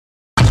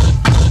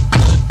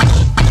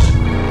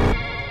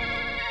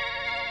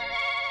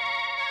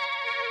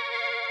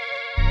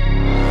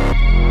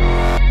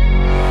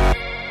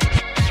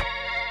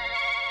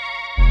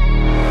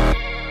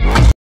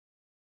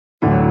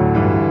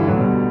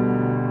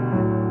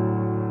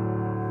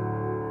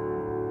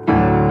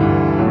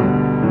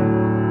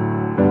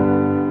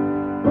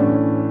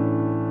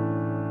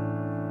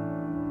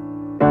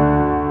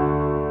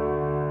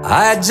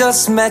I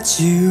just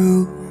met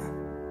you.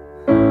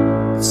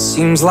 It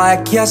seems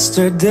like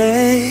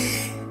yesterday.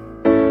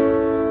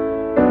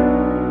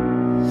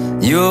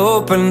 You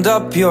opened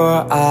up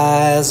your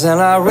eyes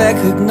and I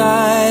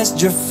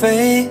recognized your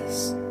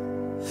face.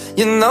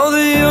 You know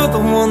that you're the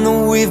one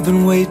that we've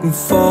been waiting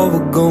for.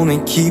 We're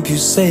gonna keep you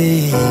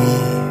safe.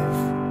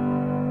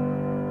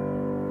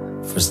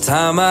 First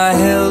time I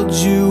held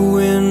you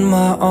in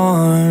my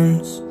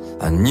arms,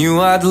 I knew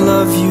I'd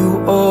love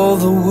you all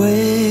the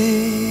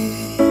way.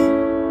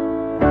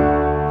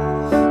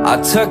 I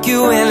tuck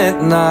you in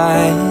at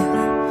night,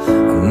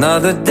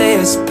 another day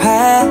has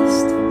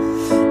passed.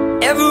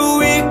 Every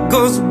week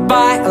goes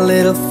by a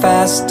little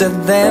faster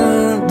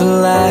than the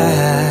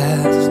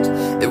last.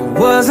 It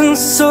wasn't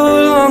so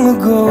long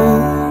ago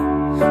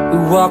we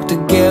walked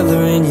together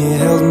and you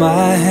held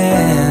my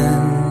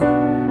hand.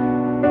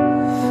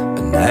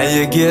 But now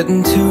you're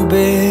getting too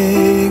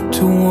big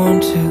to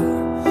want to,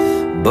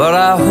 but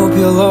I hope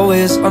you'll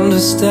always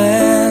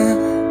understand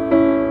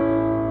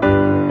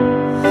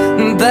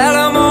that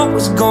I'm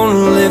always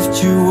gonna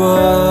lift you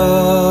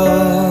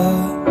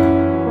up,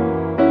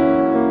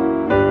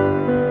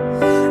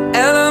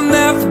 and I'm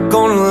never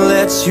gonna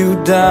let you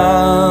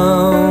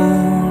down.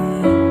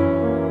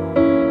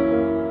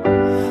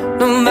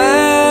 No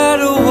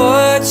matter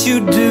what you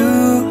do,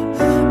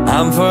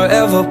 I'm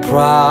forever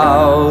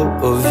proud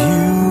of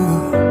you.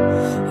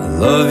 I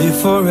love you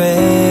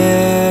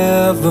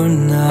forever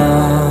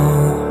now.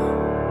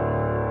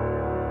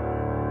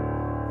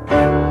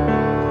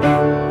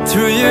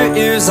 Through your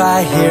ears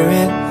I hear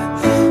it,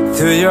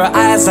 through your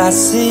eyes I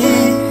see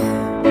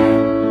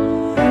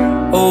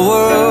a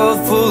world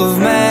full of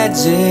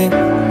magic,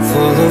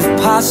 full of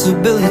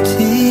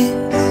possibilities.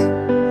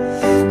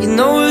 You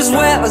know as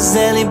well as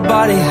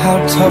anybody how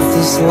tough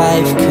this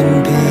life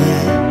can be,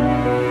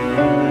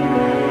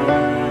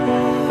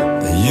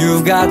 but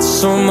you've got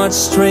so much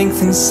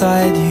strength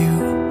inside you,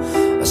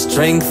 a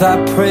strength I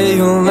pray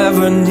you'll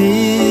never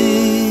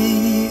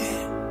need.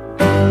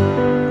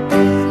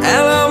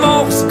 And I'm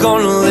always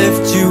gonna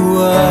lift you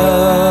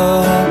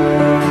up,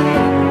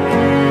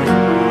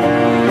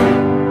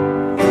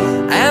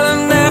 and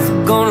I'm never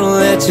gonna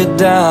let you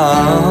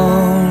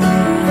down.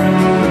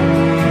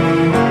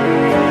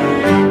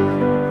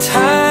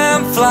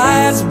 Time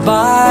flies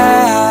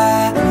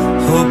by,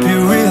 hope you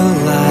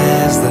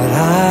realize that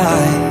I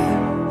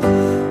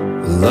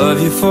love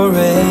you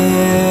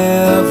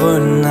forever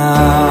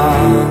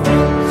now.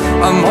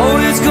 I'm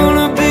always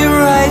gonna be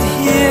right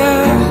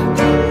here,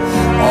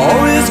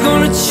 always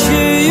gonna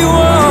cheer you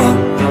on.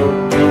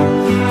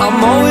 I'm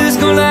always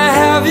gonna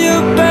have you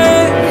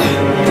back.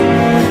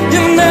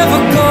 You're never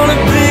gonna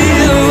be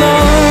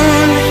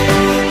alone,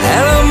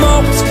 and I'm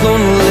always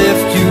gonna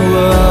lift you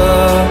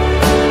up.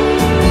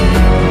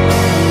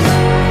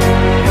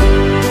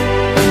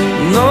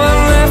 No,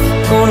 I'm never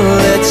gonna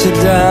let you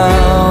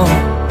down.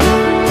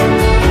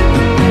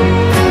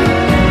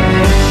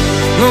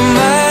 No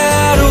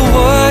matter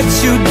what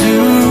you do,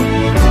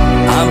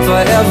 I'm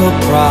forever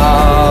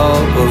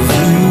proud of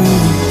you.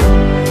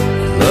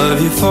 I love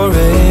you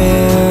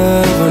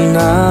forever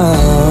now.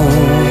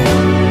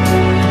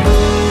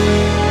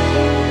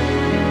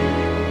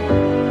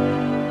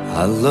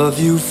 I love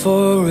you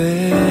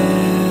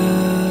forever.